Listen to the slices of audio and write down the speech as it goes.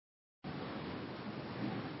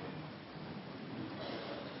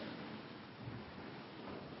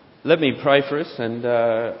Let me pray for us and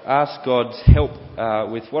ask God's help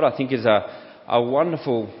with what I think is a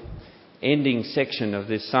wonderful ending section of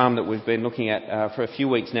this psalm that we've been looking at for a few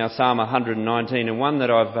weeks now, Psalm 119, and one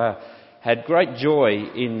that I've had great joy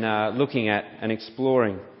in looking at and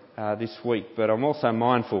exploring this week. But I'm also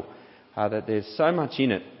mindful that there's so much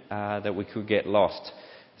in it that we could get lost.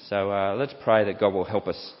 So let's pray that God will help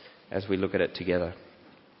us as we look at it together.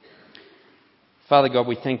 Father God,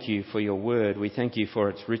 we thank you for your word. We thank you for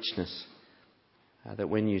its richness. That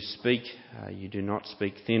when you speak, you do not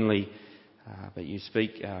speak thinly, but you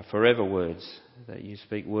speak forever words. That you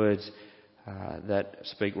speak words that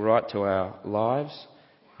speak right to our lives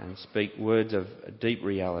and speak words of deep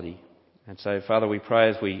reality. And so, Father, we pray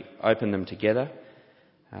as we open them together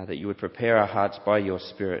that you would prepare our hearts by your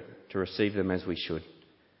Spirit to receive them as we should.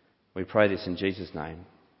 We pray this in Jesus' name.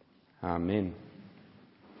 Amen.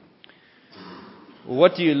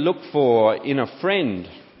 What do you look for in a friend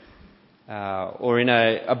or in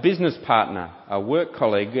a business partner, a work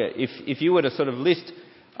colleague? If you were to sort of list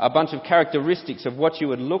a bunch of characteristics of what you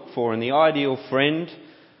would look for in the ideal friend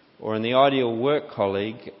or in the ideal work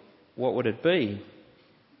colleague, what would it be?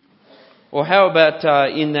 Or how about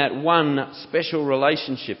in that one special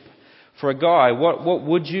relationship for a guy? What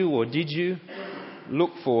would you or did you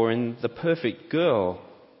look for in the perfect girl?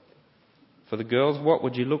 For the girls, what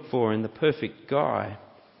would you look for in the perfect guy?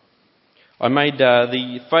 I made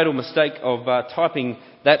the fatal mistake of typing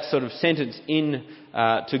that sort of sentence in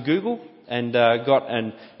to Google and got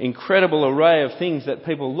an incredible array of things that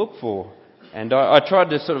people look for. And I tried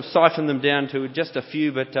to sort of siphon them down to just a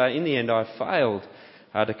few, but in the end I failed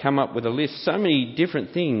to come up with a list. So many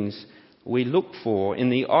different things we look for in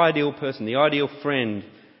the ideal person, the ideal friend,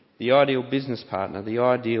 the ideal business partner, the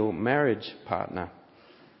ideal marriage partner.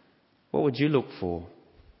 What would you look for?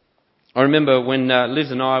 I remember when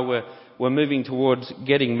Liz and I were moving towards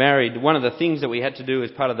getting married, one of the things that we had to do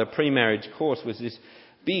as part of the pre-marriage course was this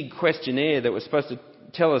big questionnaire that was supposed to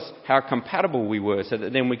tell us how compatible we were so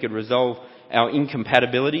that then we could resolve our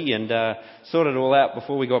incompatibility and sort it all out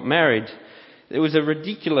before we got married. It was a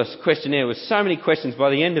ridiculous questionnaire with so many questions. By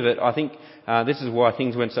the end of it, I think this is why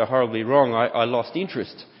things went so horribly wrong. I lost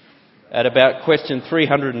interest at about question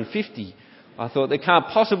 350. I thought there can't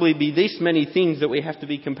possibly be this many things that we have to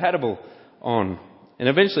be compatible on. And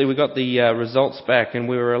eventually we got the results back and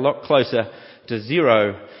we were a lot closer to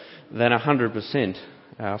 0 than 100%.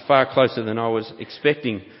 Far closer than I was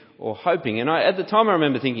expecting or hoping. And at the time I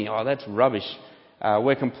remember thinking, oh, that's rubbish.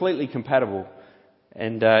 We're completely compatible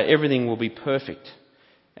and everything will be perfect.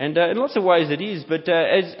 And in lots of ways it is, but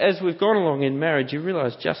as we've gone along in marriage, you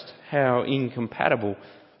realise just how incompatible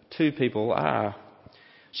two people are.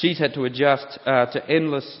 She's had to adjust to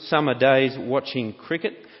endless summer days watching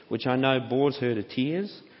cricket, which I know bores her to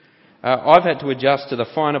tears. I've had to adjust to the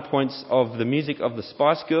finer points of the music of the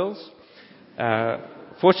Spice Girls.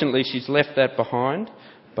 Fortunately, she's left that behind,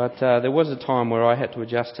 but there was a time where I had to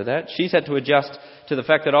adjust to that. She's had to adjust to the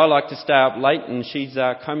fact that I like to stay up late and she's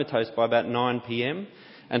comatose by about 9 p.m.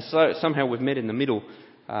 And so somehow we've met in the middle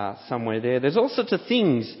somewhere there. There's all sorts of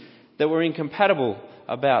things that we're incompatible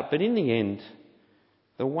about, but in the end,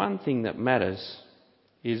 the one thing that matters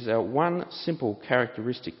is one simple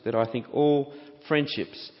characteristic that I think all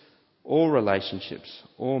friendships, all relationships,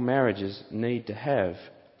 all marriages need to have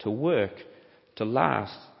to work, to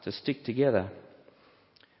last, to stick together.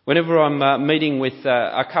 Whenever I'm meeting with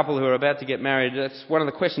a couple who are about to get married, that's one of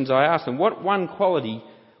the questions I ask them. What one quality,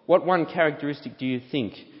 what one characteristic do you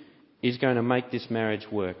think is going to make this marriage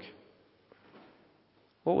work?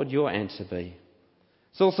 What would your answer be?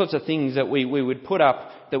 It's all sorts of things that we would put up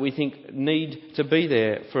that we think need to be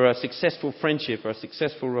there for a successful friendship or a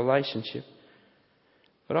successful relationship.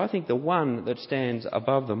 But I think the one that stands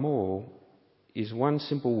above them all is one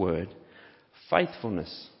simple word: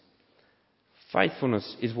 faithfulness.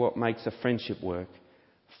 Faithfulness is what makes a friendship work.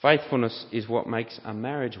 Faithfulness is what makes a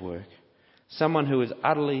marriage work. Someone who is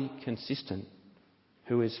utterly consistent,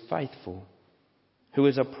 who is faithful, who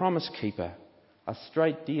is a promise keeper, a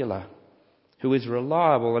straight dealer, who is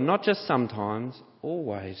reliable, and not just sometimes,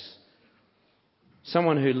 always.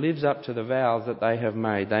 Someone who lives up to the vows that they have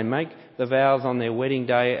made. They make the vows on their wedding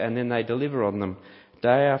day and then they deliver on them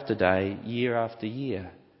day after day, year after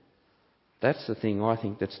year. That's the thing I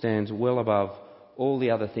think that stands well above all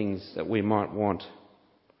the other things that we might want.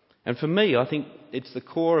 And for me, I think it's the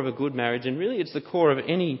core of a good marriage, and really it's the core of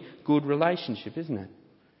any good relationship, isn't it?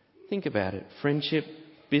 Think about it. Friendship,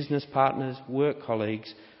 business partners, work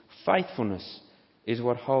colleagues. Faithfulness is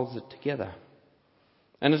what holds it together.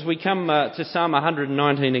 And as we come to Psalm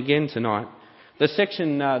 119 again tonight, the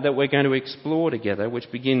section that we're going to explore together,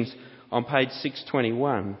 which begins on page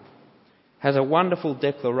 621, has a wonderful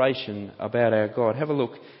declaration about our God. Have a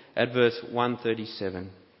look at verse 137.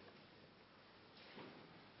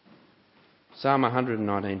 Psalm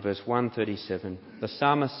 119, verse 137. The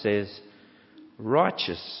psalmist says,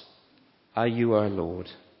 "Righteous are you, O Lord."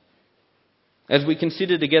 As we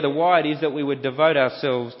consider together why it is that we would devote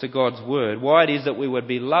ourselves to God's word, why it is that we would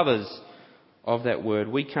be lovers of that word,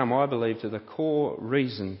 we come, I believe, to the core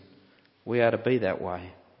reason we are to be that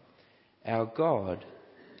way. Our God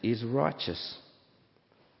is righteous.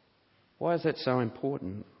 Why is that so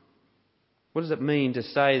important? What does it mean to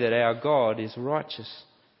say that our God is righteous?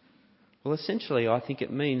 Well, essentially, I think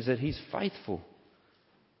it means that He's faithful.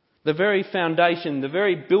 The very foundation, the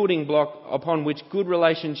very building block upon which good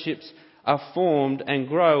relationships are formed and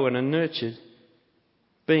grow and are nurtured,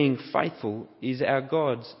 being faithful, is our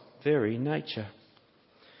God's very nature.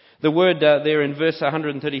 The word there in verse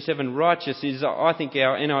 137, righteous, is, I think,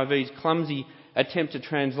 our NIV's clumsy attempt to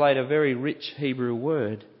translate a very rich Hebrew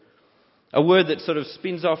word. A word that sort of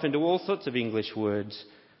spins off into all sorts of English words.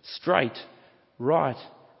 Straight, right,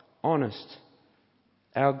 honest.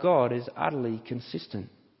 Our God is utterly consistent.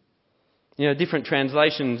 You know, different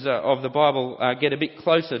translations of the Bible get a bit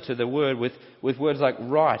closer to the word with words like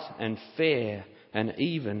right and fair and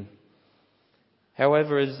even.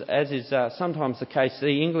 However, as is sometimes the case,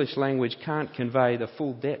 the English language can't convey the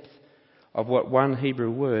full depth of what one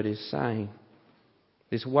Hebrew word is saying.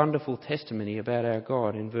 This wonderful testimony about our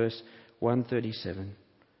God in verse 137.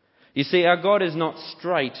 You see, our God is not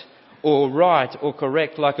straight or right or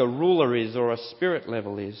correct like a ruler is or a spirit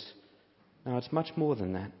level is. No, it's much more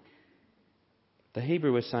than that. The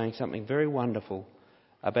Hebrew is saying something very wonderful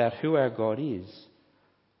about who our God is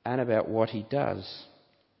and about what He does.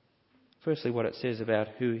 Firstly, what it says about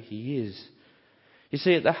who He is. You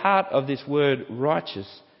see, at the heart of this word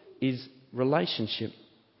righteous is relationship.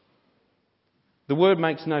 The word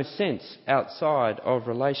makes no sense outside of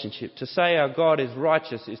relationship. To say our God is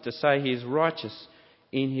righteous is to say He is righteous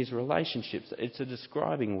in His relationships. It's a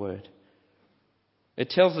describing word. It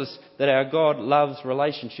tells us that our God loves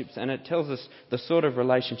relationships, and it tells us the sort of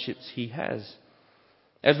relationships He has.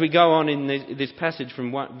 As we go on in this passage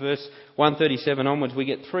from verse 137 onwards, we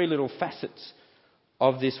get three little facets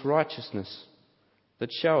of this righteousness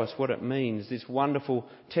that show us what it means, this wonderful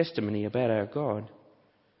testimony about our God.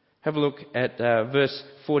 Have a look at verse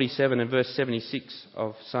 47 and verse 76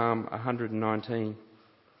 of Psalm 119.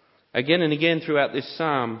 Again and again throughout this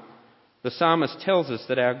psalm, the psalmist tells us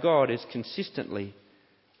that our God is consistently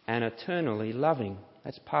and eternally loving.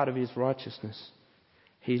 That's part of His righteousness.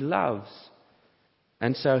 He loves,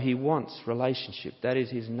 and so He wants relationship. That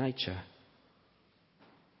is His nature.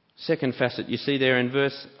 Second facet you see there in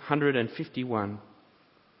verse 151.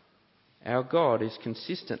 Our God is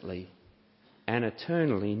consistently and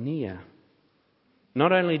eternally near.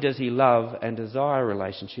 Not only does He love and desire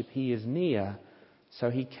relationship, He is near so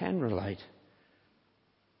He can relate.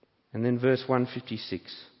 And then verse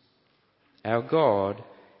 156. Our God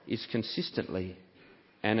is consistently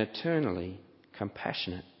and eternally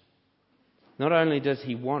compassionate. Not only does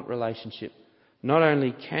He want relationship, not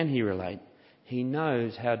only can He relate, He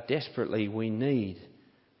knows how desperately we need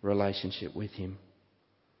relationship with Him.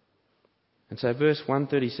 And so verse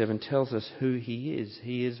 137 tells us who He is.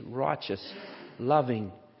 He is righteous,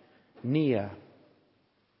 loving, near,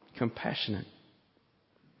 compassionate.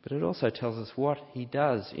 But it also tells us what He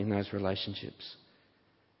does in those relationships.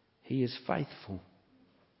 He is faithful.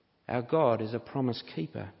 Our God is a promise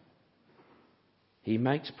keeper. He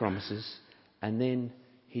makes promises and then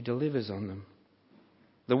He delivers on them.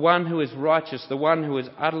 The one who is righteous, the one who is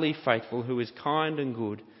utterly faithful, who is kind and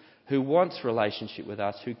good, who wants relationship with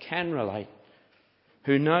us, who can relate,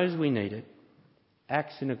 who knows we need it,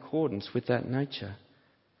 acts in accordance with that nature.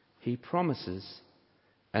 He promises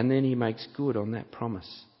and then He makes good on that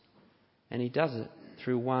promise. And He does it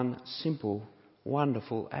through one simple,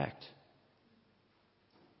 wonderful act.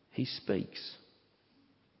 He speaks.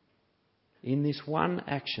 In this one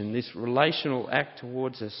action, this relational act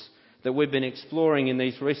towards us that we've been exploring in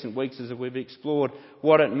these recent weeks as we've explored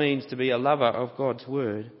what it means to be a lover of God's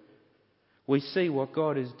Word, we see what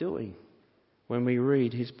God is doing when we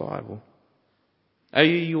read His Bible. Are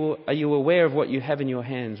you aware of what you have in your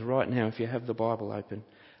hands right now if you have the Bible open?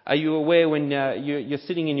 Are you aware when you're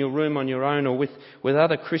sitting in your room on your own or with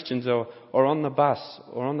other Christians or on the bus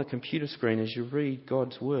or on the computer screen as you read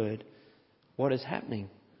God's Word, what is happening?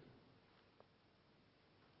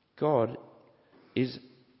 God is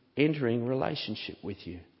entering relationship with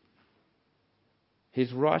you.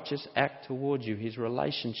 His righteous act towards you, His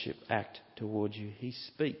relationship act towards you, He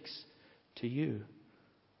speaks to you.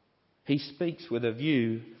 He speaks with a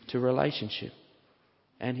view to relationship.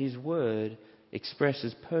 and his word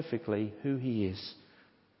expresses perfectly who he is.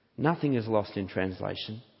 Nothing is lost in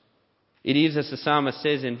translation. It is, as the psalmist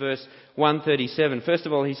says in verse 137, first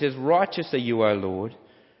of all he says, "Righteous are you, O Lord."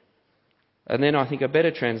 And then I think a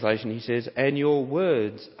better translation, he says, "And your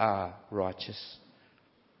words are righteous."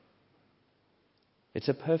 It's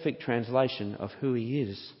a perfect translation of who he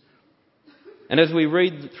is. And as we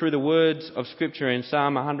read through the words of Scripture in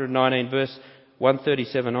Psalm 119, verse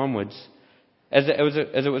 137 onwards, as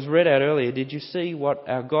it was read out earlier, did you see what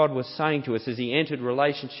our God was saying to us as he entered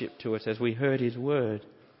relationship to us as we heard his word?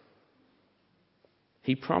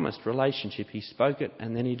 He promised relationship. He spoke it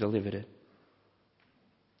and then he delivered it.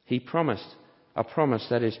 He promised a promise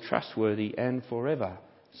that is trustworthy and forever,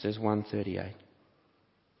 says 138.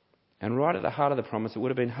 And right at the heart of the promise, it would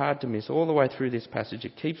have been hard to miss all the way through this passage.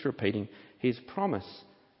 It keeps repeating, his promise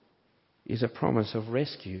is a promise of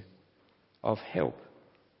rescue, of help,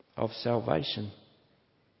 of salvation.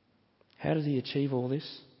 How does he achieve all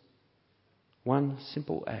this? One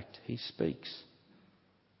simple act. He speaks.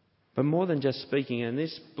 But more than just speaking, and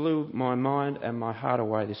this blew my mind and my heart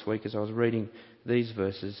away this week as I was reading these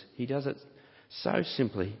verses, he does it so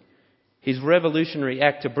simply. His revolutionary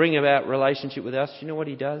act to bring about relationship with us, you know what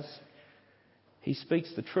he does? He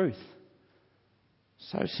speaks the truth.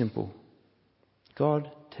 So simple. God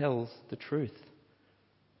tells the truth.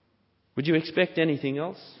 Would you expect anything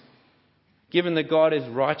else? Given that God is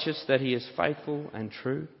righteous, that he is faithful and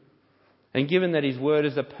true, and given that his word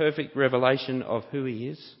is a perfect revelation of who he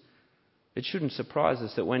is, it shouldn't surprise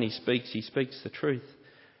us that when he speaks the truth.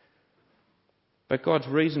 But God's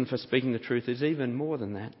reason for speaking the truth is even more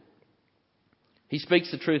than that. He speaks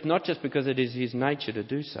the truth not just because it is his nature to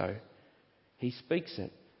do so. He speaks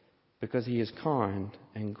it because he is kind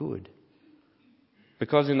and good.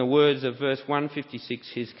 Because in the words of verse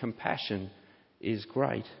 156, his compassion is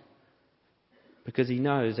great. Because he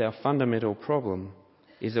knows our fundamental problem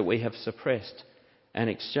is that we have suppressed and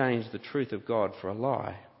exchanged the truth of God for a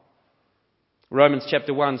lie. Romans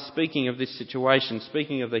chapter 1, speaking of this situation,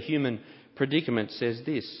 speaking of the human predicament, says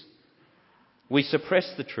this: "We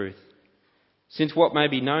suppress the truth, since what may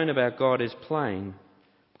be known about God is plain,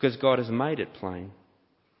 because God has made it plain.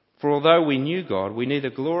 For although we knew God, we neither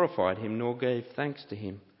glorified him nor gave thanks to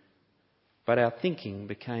him. But our thinking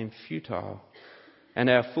became futile, and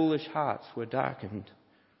our foolish hearts were darkened.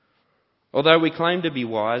 Although we claimed to be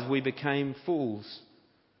wise, we became fools.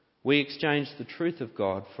 We exchanged the truth of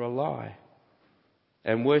God for a lie,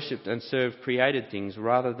 and worshipped and served created things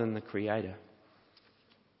rather than the Creator."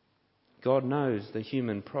 God knows the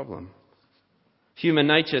human problem. Human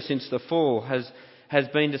nature since the fall has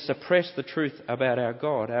been to suppress the truth about our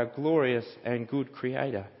God, our glorious and good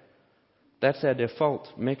Creator. That's our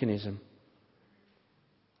default mechanism.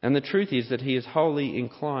 And the truth is that he is wholly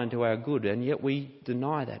inclined to our good, and yet we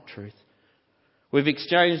deny that truth. We've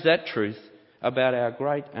exchanged that truth about our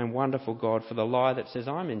great and wonderful God for the lie that says,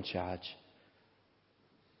 I'm in charge.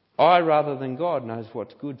 I, rather than God, knows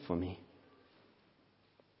what's good for me.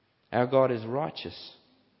 Our God is righteous.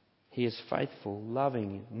 He is faithful,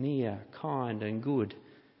 loving, near, kind and good.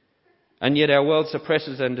 And yet our world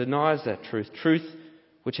suppresses and denies that truth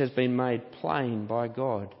which has been made plain by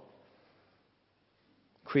God.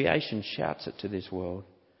 Creation shouts it to this world.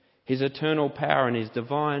 His eternal power and his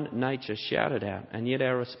divine nature shout it out, and yet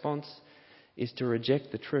our response is to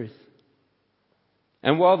reject the truth.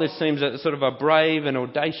 And while this seems a sort of a brave and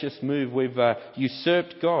audacious move, we've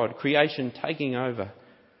usurped God, creation taking over.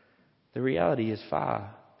 The reality is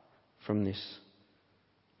far from this.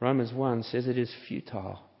 Romans 1 says it is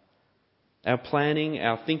futile. Our planning,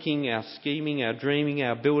 our thinking, our scheming, our dreaming,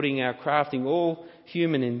 our building, our crafting, all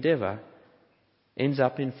human endeavour ends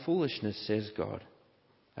up in foolishness, says God,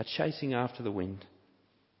 a chasing after the wind,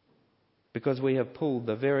 because we have pulled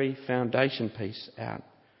the very foundation piece out,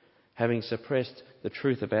 having suppressed the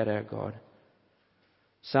truth about our God.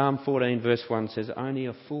 Psalm 14 verse 1 says, only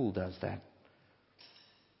a fool does that.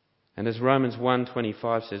 And as Romans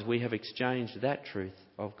 1:25 says, we have exchanged that truth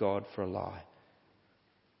of God for a lie.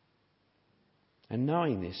 And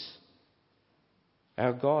knowing this,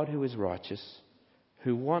 our God who is righteous,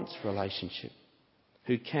 who wants relationship,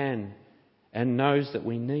 who can and knows that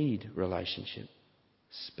we need relationship,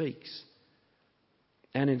 speaks.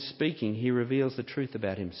 And in speaking, he reveals the truth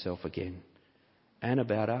about himself again and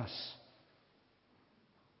about us.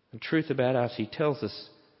 The truth about us, he tells us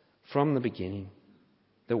from the beginning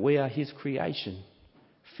that we are his creation,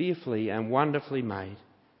 fearfully and wonderfully made.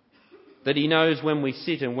 That he knows when we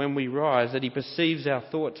sit and when we rise, that he perceives our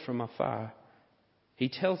thoughts from afar. He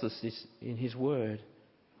tells us this in his word.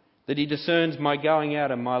 That he discerns my going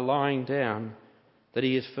out and my lying down, that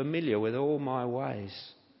he is familiar with all my ways.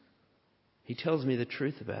 He tells me the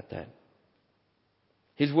truth about that.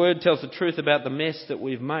 His word tells the truth about the mess that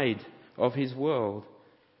we've made of his world.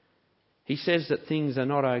 He says that things are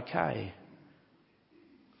not okay.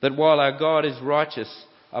 That while our God is righteous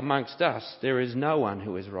amongst us, there is no one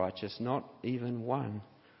who is righteous, not even one.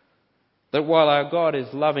 That while our God is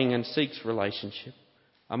loving and seeks relationship,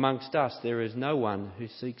 amongst us there is no one who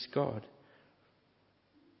seeks God.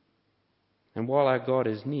 And while our God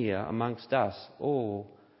is near, amongst us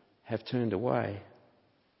all have turned away.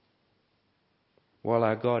 While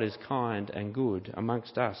our God is kind and good,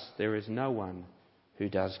 amongst us there is no one who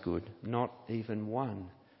does good, not even one,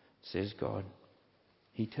 says God.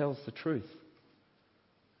 He tells the truth.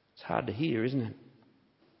 It's hard to hear, isn't it?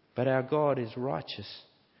 But our God is righteous.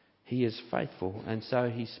 He is faithful, and so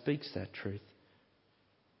he speaks that truth.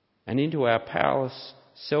 And into our powerless,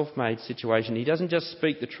 self-made situation, he doesn't just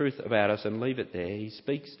speak the truth about us and leave it there. He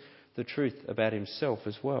speaks the truth about himself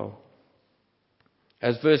as well.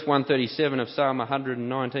 As verse 137 of Psalm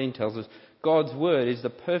 119 tells us, God's word is the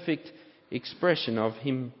perfect expression of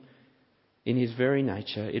him in his very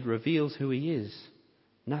nature. It reveals who he is.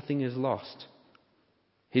 Nothing is lost.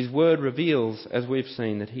 His word reveals, as we've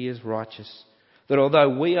seen, that he is righteous. That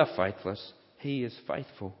although we are faithless, he is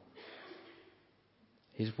faithful.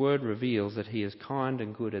 His word reveals that he is kind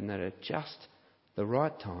and good, and that at just the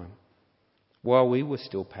right time, while we were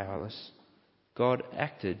still powerless, God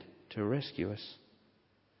acted to rescue us.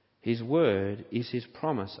 His word is his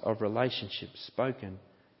promise of relationship spoken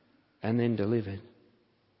and then delivered.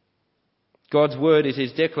 God's word is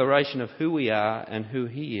his declaration of who we are and who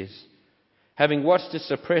he is. Having watched us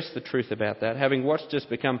suppress the truth about that, having watched us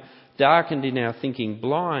become darkened in our thinking,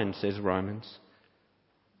 blind, says Romans,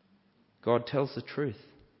 God tells the truth.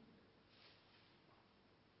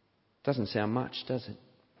 Doesn't sound much, does it?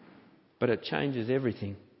 But it changes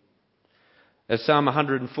everything. As Psalm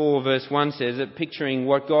 104 verse 1 says, picturing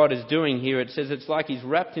what God is doing here, it says it's like he's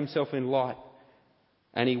wrapped himself in light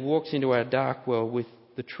and he walks into our dark world with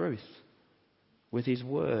the truth, with his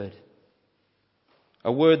word.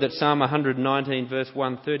 A word that Psalm 119 verse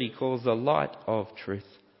 130 calls the light of truth.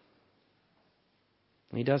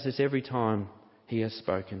 And he does this every time he has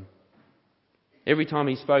spoken. Every time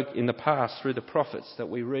he spoke in the past through the prophets that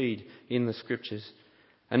we read in the scriptures.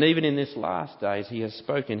 And even in this last days he has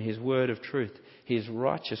spoken his word of truth, his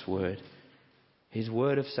righteous word, his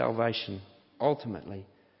word of salvation, ultimately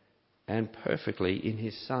and perfectly in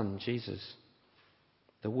his Son, Jesus.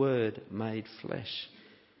 The word made flesh.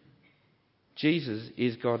 Jesus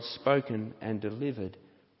is God's spoken and delivered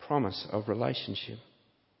promise of relationship.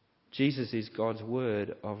 Jesus is God's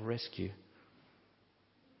word of rescue.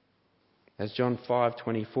 As John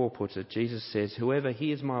 5:24 puts it, Jesus says, "Whoever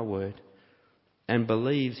hears my word and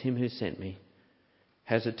believes him who sent me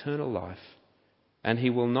has eternal life, and he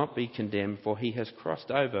will not be condemned, for he has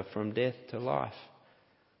crossed over from death to life."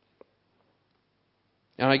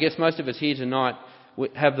 And I guess most of us here tonight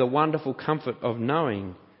have the wonderful comfort of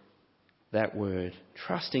knowing that word,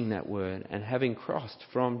 trusting that word, and having crossed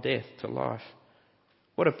from death to life.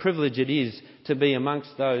 What a privilege it is to be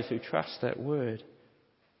amongst those who trust that word.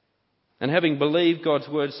 And having believed God's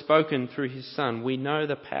word spoken through his Son, we know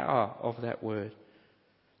the power of that word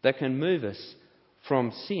that can move us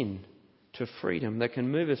from sin to freedom, that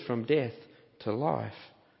can move us from death to life.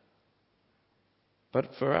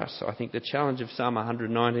 But for us, I think the challenge of Psalm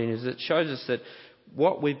 119 is it shows us that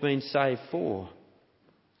what we've been saved for,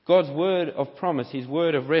 God's word of promise, his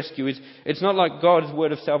word of rescue, it's not like God's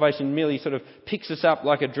word of salvation merely sort of picks us up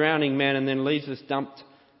like a drowning man and then leaves us dumped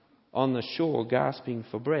on the shore gasping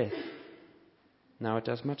for breath. No, it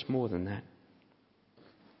does much more than that.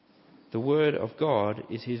 The word of God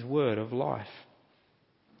is his word of life.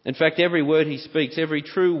 In fact, every word he speaks, every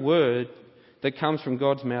true word that comes from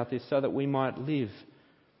God's mouth is so that we might live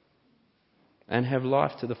and have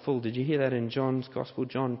life to the full. Did you hear that in John's Gospel,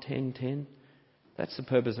 John 10:10? That's the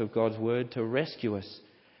purpose of God's word, to rescue us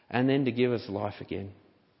and then to give us life again.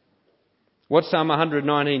 What Psalm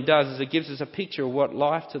 119 does is it gives us a picture of what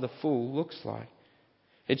life to the full looks like.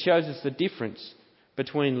 It shows us the difference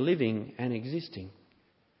between living and existing.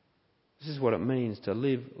 This is what it means to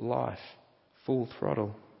live life full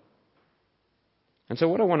throttle. And so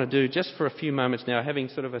what I want to do just for a few moments now, having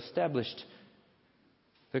sort of established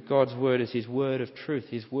that God's word is his word of truth,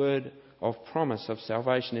 his word of promise of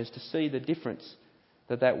salvation, is to see the difference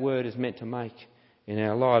that word is meant to make in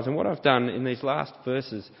our lives. And what I've done in these last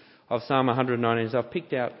verses of Psalm 119 is I've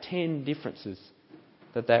picked out 10 differences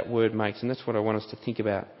that word makes. And that's what I want us to think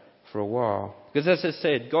about for a while. Because as I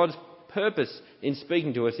said, God's purpose in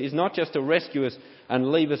speaking to us is not just to rescue us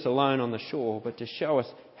and leave us alone on the shore, but to show us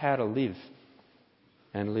how to live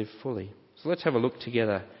and live fully. So let's have a look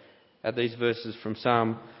together at these verses from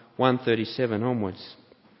Psalm 137 onwards.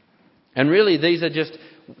 And really, these are just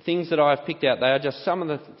things that I've picked out. They are just some of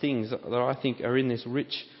the things that I think are in this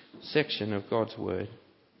rich section of God's Word.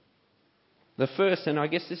 The first, and I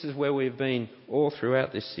guess this is where we've been all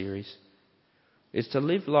throughout this series, is to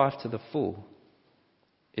live life to the full,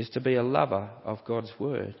 is to be a lover of God's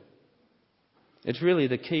Word. It's really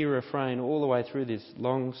the key refrain all the way through this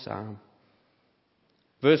long psalm.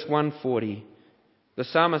 Verse 140, the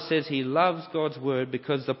psalmist says he loves God's Word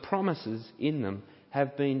because the promises in them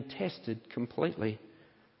have been tested completely.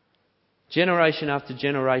 Generation after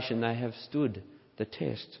generation, they have stood the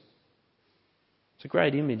test. It's a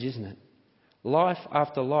great image, isn't it? Life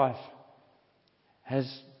after life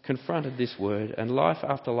has confronted this Word, and life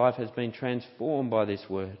after life has been transformed by this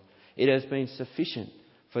Word. It has been sufficient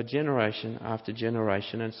for generation after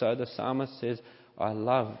generation, and so the psalmist says, I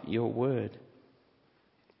love your Word.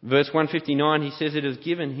 Verse 159, he says it has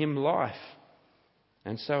given him life,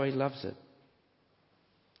 and so he loves it.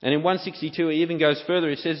 And in 162, he even goes further.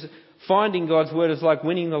 He says, finding God's Word is like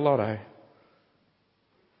winning the lotto.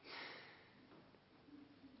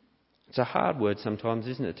 It's a hard word sometimes,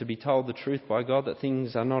 isn't it, to be told the truth by God that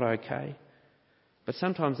things are not okay. But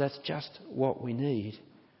sometimes that's just what we need.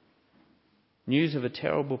 News of a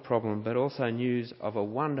terrible problem, but also news of a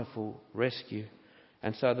wonderful rescue.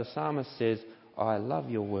 And so the psalmist says, I love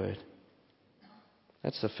your Word.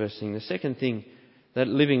 That's the first thing. The second thing that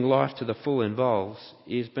living life to the full involves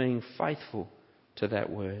is being faithful to that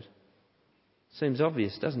Word. Seems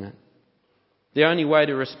obvious, doesn't it? The only way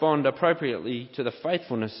to respond appropriately to the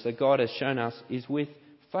faithfulness that God has shown us is with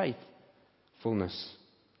faithfulness.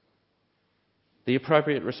 The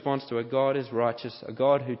appropriate response to a God is righteous, a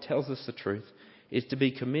God who tells us the truth, is to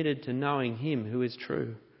be committed to knowing Him who is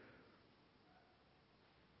true.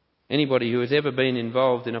 Anybody who has ever been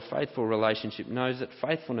involved in a faithful relationship knows that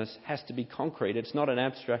faithfulness has to be concrete. It's not an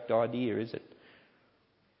abstract idea, is it?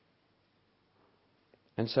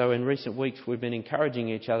 And so in recent weeks we've been encouraging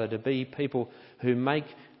each other to be people who make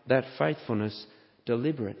that faithfulness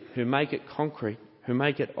deliberate, who make it concrete, who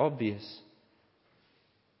make it obvious.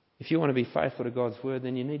 If you want to be faithful to God's Word,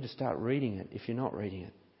 then you need to start reading it if you're not reading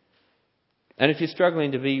it. And if you're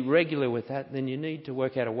struggling to be regular with that, then you need to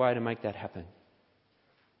work out a way to make that happen.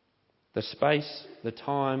 The space, the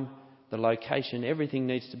time, the location, everything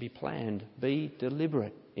needs to be planned. Be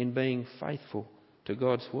deliberate in being faithful to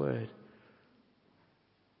God's Word.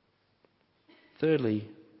 Thirdly,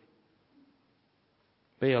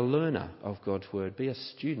 be a learner of God's Word. Be a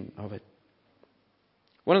student of it.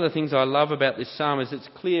 One of the things I love about this psalm is it's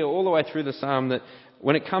clear all the way through the psalm that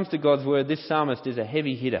when it comes to God's Word, this psalmist is a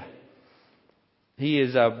heavy hitter. He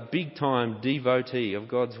is a big-time devotee of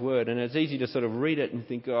God's Word, and it's easy to sort of read it and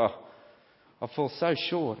think, oh, I fall so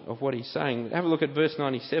short of what he's saying. Have a look at verse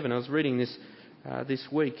 97. I was reading this this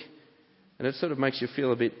week, and it sort of makes you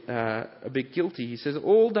feel a bit guilty. He says,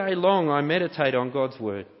 all day long I meditate on God's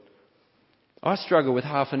Word. I struggle with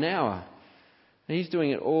half an hour, and he's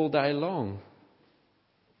doing it all day long.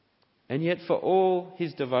 And yet for all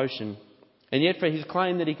his devotion, and yet for his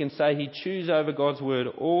claim that he can say he chews over God's Word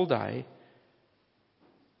all day,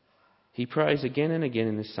 he prays again and again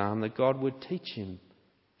in this psalm that God would teach him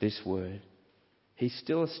this Word. He's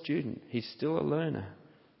still a student. He's still a learner.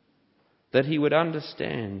 That he would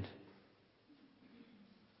understand.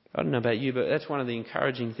 I don't know about you, but that's one of the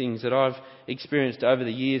encouraging things that I've experienced over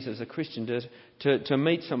the years as a Christian, to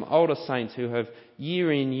meet some older saints who have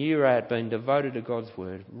year in, year out been devoted to God's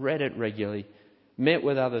Word, read it regularly, met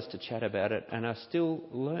with others to chat about it, and are still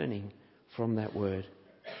learning from that Word.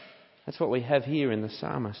 That's what we have here in the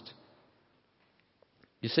psalmist.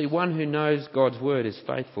 You see, one who knows God's Word is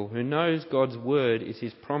faithful, who knows God's Word is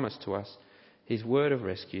His promise to us, His word of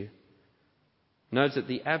rescue, knows that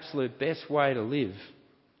the absolute best way to live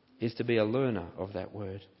is to be a learner of that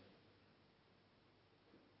Word.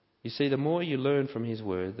 You see, the more you learn from His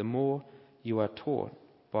Word, the more you are taught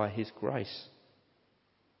by His grace.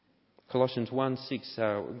 Colossians 1:6,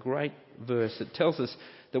 a great verse that tells us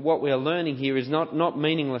that what we are learning here is not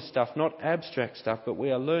meaningless stuff, not abstract stuff, but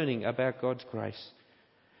we are learning about God's grace.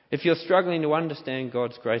 If you're struggling to understand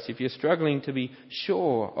God's grace, if you're struggling to be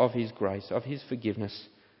sure of His grace, of His forgiveness,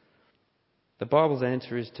 the Bible's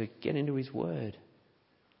answer is to get into His Word.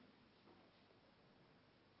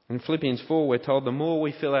 In Philippians 4, we're told the more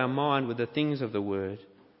we fill our mind with the things of the Word,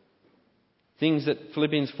 things that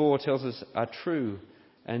Philippians 4 tells us are true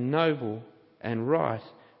and noble and right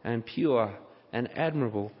and pure and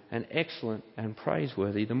admirable and excellent and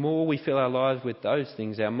praiseworthy. The more we fill our lives with those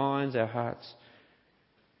things, our minds, our hearts,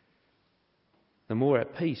 the more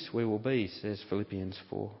at peace we will be, says Philippians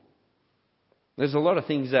 4. There's a lot of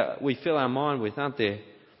things that we fill our mind with, aren't there?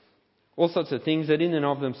 All sorts of things that in and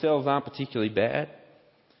of themselves aren't particularly bad.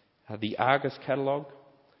 The Argus catalogue.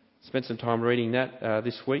 Spent some time reading that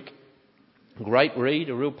this week. Great read,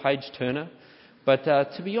 a real page turner. But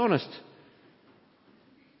to be honest,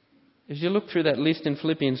 as you look through that list in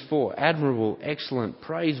Philippians 4, admirable, excellent,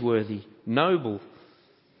 praiseworthy, noble,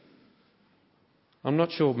 I'm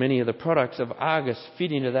not sure many of the products of Argus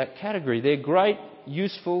fit into that category. They're great,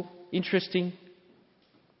 useful, interesting.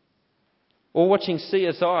 Or watching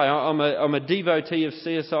CSI. I'm a devotee of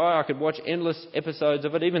CSI. I could watch endless episodes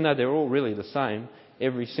of it, even though they're all really the same,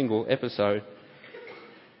 every single episode.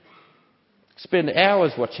 Spend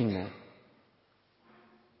hours watching that.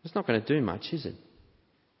 It's not going to do much, is it?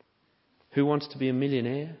 Who wants to be a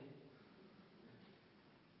millionaire?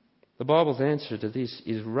 The Bible's answer to this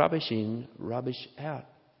is rubbish in, rubbish out.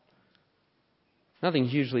 Nothing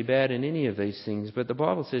hugely bad in any of these things, but the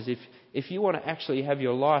Bible says if you want to actually have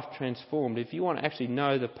your life transformed, if you want to actually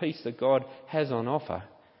know the peace that God has on offer,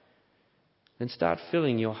 then start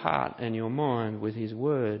filling your heart and your mind with His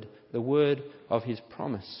Word, the Word of His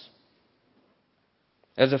promise.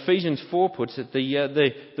 As Ephesians 4 puts it,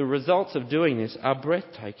 the results of doing this are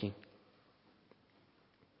breathtaking.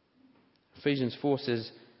 Ephesians 4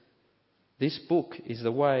 says, this book is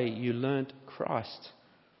the way you learnt Christ.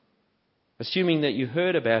 Assuming that you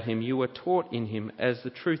heard about Him, you were taught in Him as the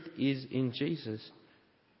truth is in Jesus.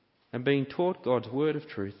 And being taught God's word of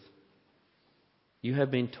truth, you have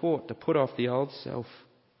been taught to put off the old self,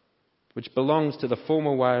 which belongs to the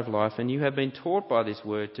former way of life, and you have been taught by this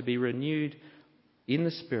word to be renewed in the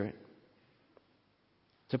Spirit,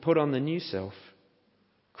 to put on the new self,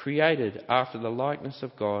 created after the likeness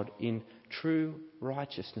of God in true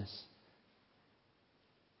righteousness.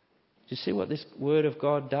 Do you see what this word of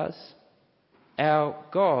God does? Our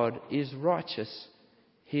God is righteous.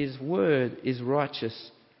 His word is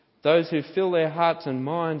righteous. Those who fill their hearts and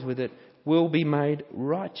minds with it will be made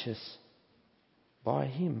righteous by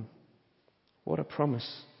Him. What a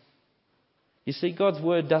promise. You see, God's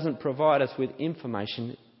word doesn't provide us with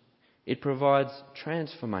information. It provides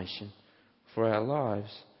transformation for our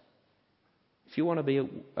lives. If you want to be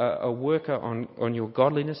a worker on your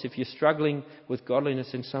godliness, if you're struggling with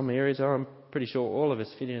godliness in some areas, I'm pretty sure all of us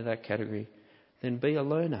fit into that category, then be a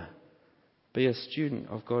learner. Be a student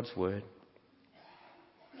of God's word.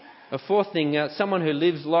 A fourth thing, someone who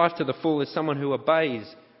lives life to the full is someone who obeys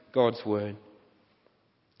God's word.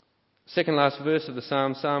 Second last verse of the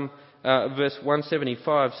Psalm, verse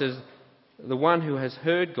 175 says, the one who has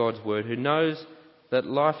heard God's word, who knows that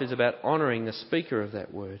life is about honouring the speaker of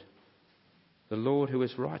that word, the Lord who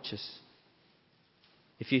is righteous.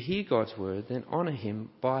 If you hear God's word, then honour Him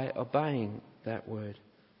by obeying that word.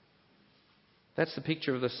 That's the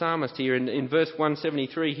picture of the psalmist here. In verse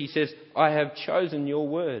 173, he says, I have chosen your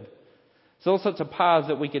word. There's all sorts of paths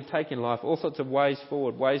that we could take in life, all sorts of ways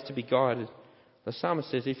forward, ways to be guided. The psalmist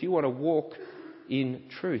says, if you want to walk in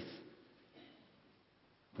truth,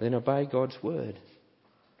 then obey God's word.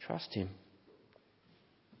 Trust Him.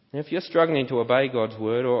 Now, if you're struggling to obey God's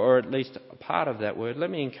word, or at least a part of that word, let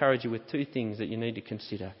me encourage you with two things that you need to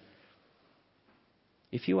consider.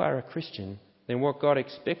 If you are a Christian, then what God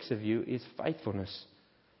expects of you is faithfulness.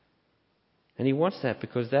 And He wants that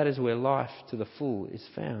because that is where life to the full is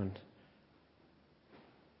found.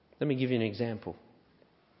 Let me give you an example.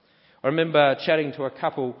 I remember chatting to a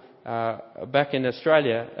couple back in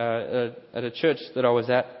Australia at a church that I was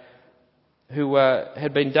at who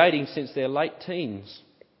had been dating since their late teens.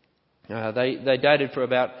 They dated for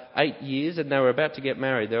about 8 years and they were about to get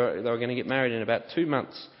married. They were going to get married in about 2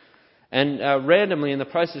 months. And randomly in the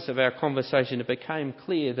process of our conversation, it became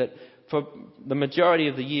clear that for the majority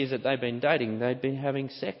of the years that they'd been dating, they'd been having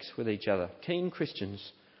sex with each other. Keen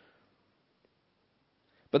Christians.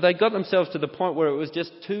 But they got themselves to the point where it was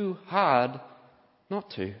just too hard not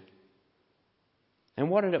to. And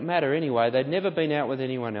what did it matter anyway? They'd never been out with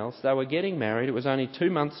anyone else. They were getting married. It was only 2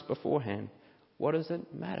 months beforehand. What does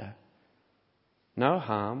it matter? No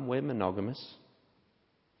harm. We're monogamous.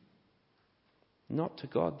 Not to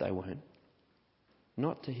God they weren't.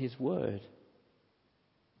 Not to His word.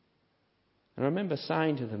 And I remember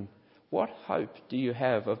saying to them, what hope do you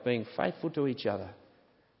have of being faithful to each other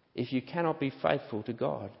if you cannot be faithful to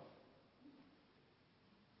God?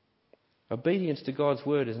 Obedience to God's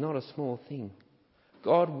word is not a small thing.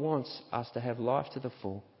 God wants us to have life to the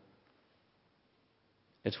full.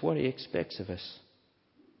 It's what He expects of us.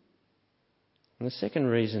 And the second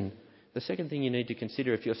reason the second thing you need to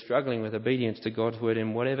consider if you're struggling with obedience to God's word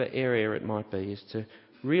in whatever area it might be is to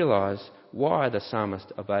realise why the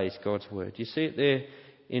psalmist obeys God's word. You see it there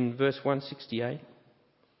in verse 168.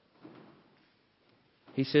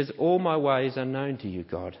 He says, "All my ways are known to you,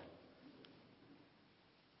 God."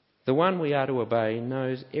 The one we are to obey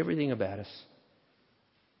knows everything about us.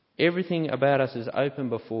 Everything about us is open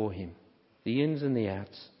before him, the ins and the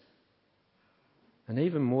outs. And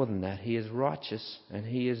even more than that, he is righteous and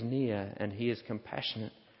he is near and he is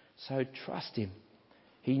compassionate. So trust him.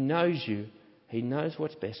 He knows you. He knows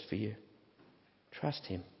what's best for you. Trust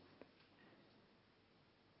him.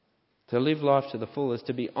 To live life to the full is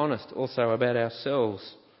to be honest also about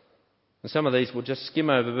ourselves. And some of these we'll just skim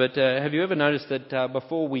over, but have you ever noticed that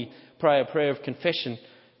before we pray a prayer of confession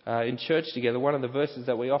in church together, one of the verses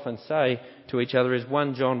that we often say to each other is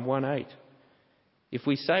 1 John 1:8. If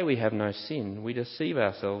we say we have no sin, we deceive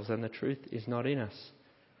ourselves and the truth is not in us.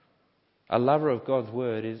 A lover of God's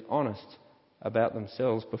word is honest about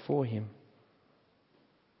themselves before him.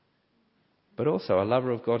 But also a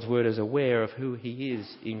lover of God's word is aware of who he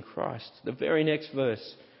is in Christ. The very next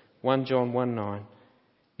verse, 1 John 1:9.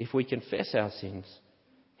 If we confess our sins,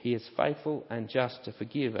 he is faithful and just to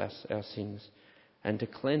forgive us our sins and to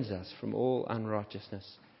cleanse us from all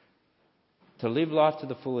unrighteousness. To live life to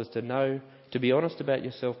the full is to know, to be honest about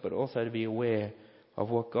yourself, but also to be aware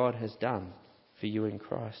of what God has done for you in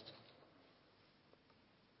Christ.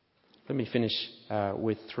 Let me finish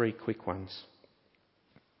with 3 quick ones.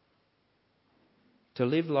 To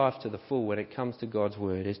live life to the full when it comes to God's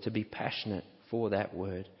word is to be passionate for that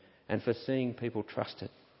word and for seeing people trust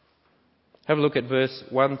it. Have a look at verse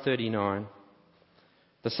 139.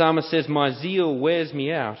 The psalmist says, "My zeal wears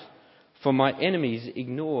me out, for my enemies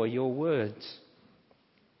ignore your words."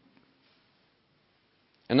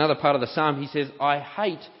 Another part of the psalm, he says, "I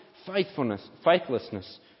hate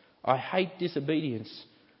faithlessness. I hate disobedience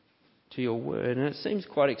to your word." And it seems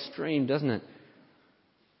quite extreme, doesn't it?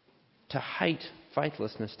 To hate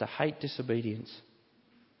faithlessness, to hate disobedience.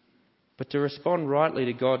 But to respond rightly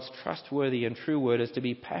to God's trustworthy and true word is to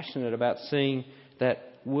be passionate about seeing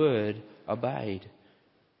that word obeyed,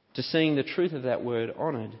 to seeing the truth of that word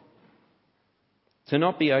honoured, to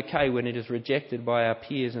not be okay when it is rejected by our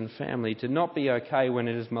peers and family, to not be okay when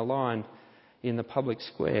it is maligned in the public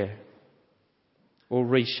square, or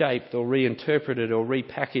reshaped or reinterpreted or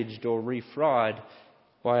repackaged or refried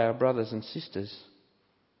by our brothers and sisters.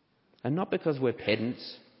 And not because we're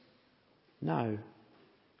pedants, no,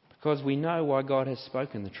 because we know why God has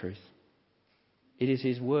spoken the truth. It is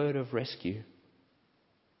his word of rescue.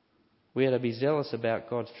 We are to be zealous about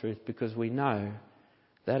God's truth because we know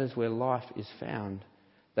that is where life is found.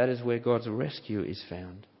 That is where God's rescue is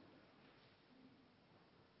found.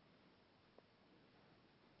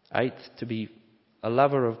 8th, to be a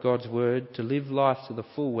lover of God's word, to live life to the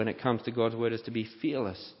full when it comes to God's word is to be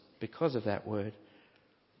fearless because of that word.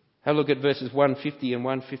 Have a look at verses 150 and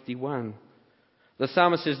 151. The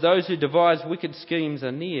psalmist says, "Those who devise wicked schemes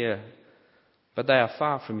are near, but they are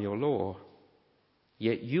far from your law.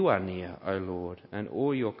 Yet you are near, O Lord, and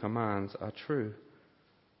all your commands are true."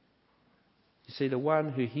 You see, the one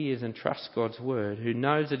who hears and trusts God's word, who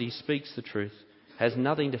knows that he speaks the truth, has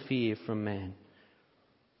nothing to fear from man.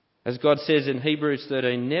 As God says in Hebrews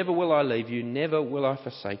 13, "Never will I leave you, never will I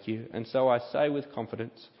forsake you. And so I say with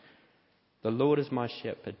confidence, the Lord is my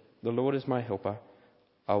shepherd, the Lord is my helper.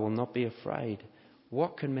 I will not be afraid.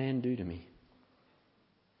 What can man do to me?"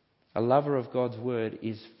 A lover of God's word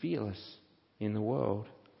is fearless in the world.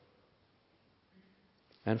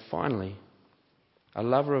 And finally, a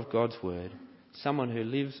lover of God's word, someone who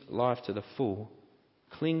lives life to the full,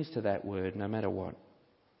 clings to that word no matter what.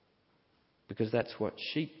 Because that's what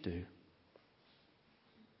sheep do.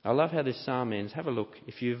 I love how this psalm ends. Have a look.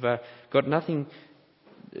 If you've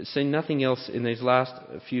seen nothing else in these last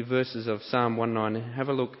few verses of Psalm 109, have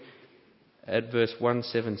a look at verse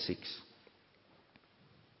 176.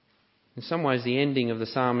 In some ways, the ending of the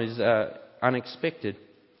psalm is unexpected.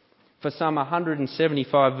 For some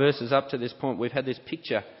 175 verses up to this point, we've had this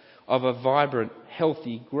picture of a vibrant,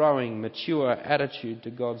 healthy, growing, mature attitude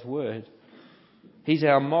to God's word. He's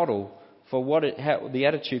our model for the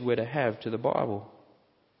attitude we're to have to the Bible.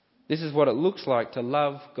 This is what it looks like to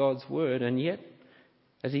love God's word, and yet,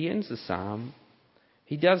 as he ends the psalm,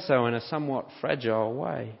 he does so in a somewhat fragile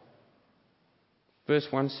way. Verse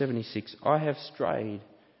 176, "I have strayed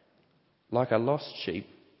like a lost sheep.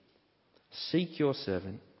 Seek your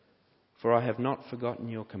servant, for I have not forgotten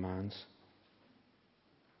your commands."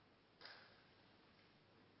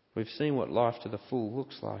 We've seen what life to the full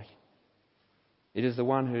looks like. It is the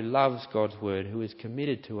one who loves God's word, who is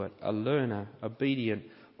committed to it, a learner, obedient,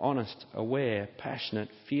 honest, aware, passionate,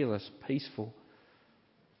 fearless, peaceful.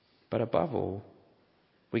 But above all,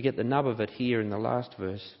 we get the nub of it here in the last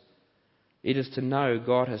verse. It is to know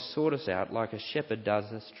God has sought us out like a shepherd does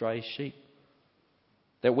a stray sheep.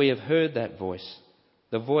 That we have heard that voice,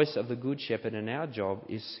 the voice of the good shepherd, and our job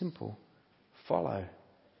is simple. Follow.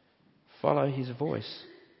 Follow his voice.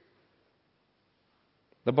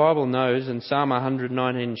 The Bible knows, and Psalm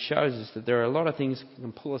 119 shows us, that there are a lot of things that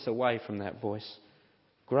can pull us away from that voice.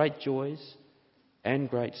 Great joys and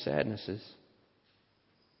great sadnesses.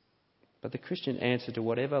 But the Christian answer to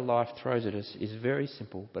whatever life throws at us is very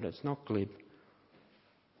simple, but it's not glib.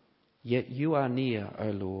 Yet you are near, O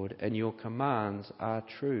Lord, and your commands are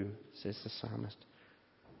true, says the psalmist.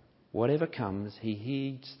 Whatever comes, he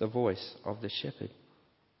heeds the voice of the shepherd.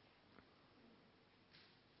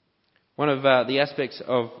 One of the aspects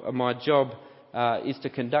of my job is to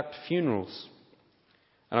conduct funerals.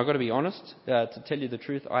 And I've got to be honest, to tell you the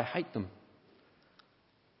truth, I hate them.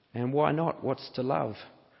 And why not? What's to love?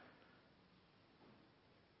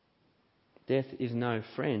 Death is no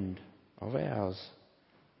friend of ours.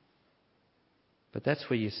 But that's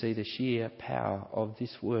where you see the sheer power of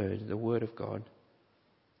this word, the Word of God.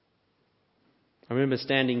 I remember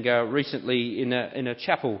standing recently in a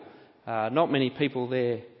chapel, not many people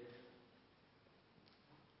there.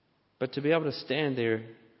 But to be able to stand there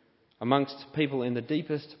amongst people in the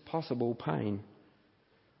deepest possible pain,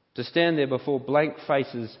 to stand there before blank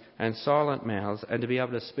faces and silent mouths, and to be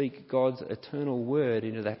able to speak God's eternal word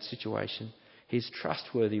into that situation, his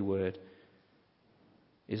trustworthy word,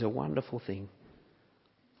 is a wonderful thing.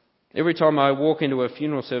 Every time I walk into a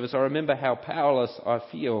funeral service, I remember how powerless I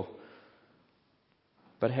feel,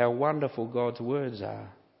 but how wonderful God's words are.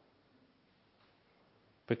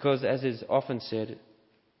 Because, as is often said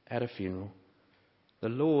at a funeral, the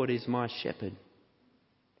Lord is my shepherd.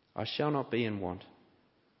 I shall not be in want.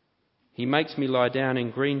 He makes me lie down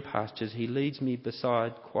in green pastures. He leads me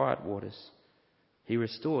beside quiet waters. He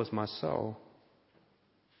restores my soul.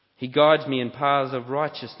 He guides me in paths of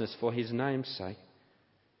righteousness for his name's sake.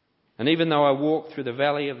 And even though I walk through the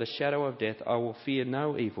valley of the shadow of death, I will fear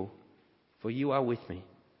no evil, for you are with me.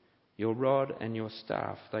 Your rod and your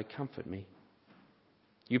staff, they comfort me.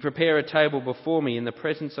 You prepare a table before me in the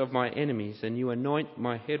presence of my enemies, and you anoint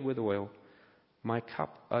my head with oil. My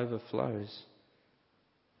cup overflows.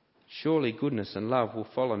 Surely goodness and love will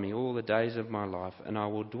follow me all the days of my life, and I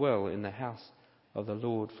will dwell in the house of the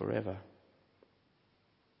Lord forever.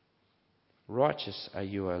 Righteous are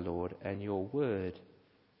you, O Lord, and your word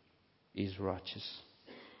is righteous.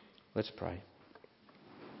 Let's pray.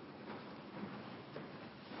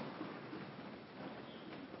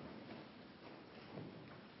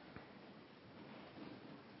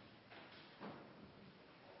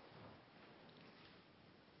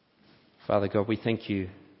 Father God, we thank you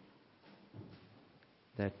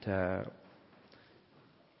that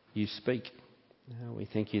you speak. We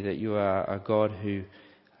thank you that you are a God who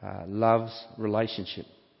loves relationship.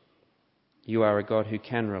 You are a God who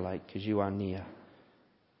can relate because you are near.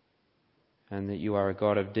 And that you are a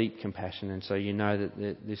God of deep compassion. And so you know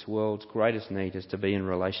that this world's greatest need is to be in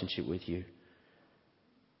relationship with you.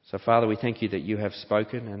 So Father, we thank you that you have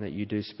spoken and that you do speak.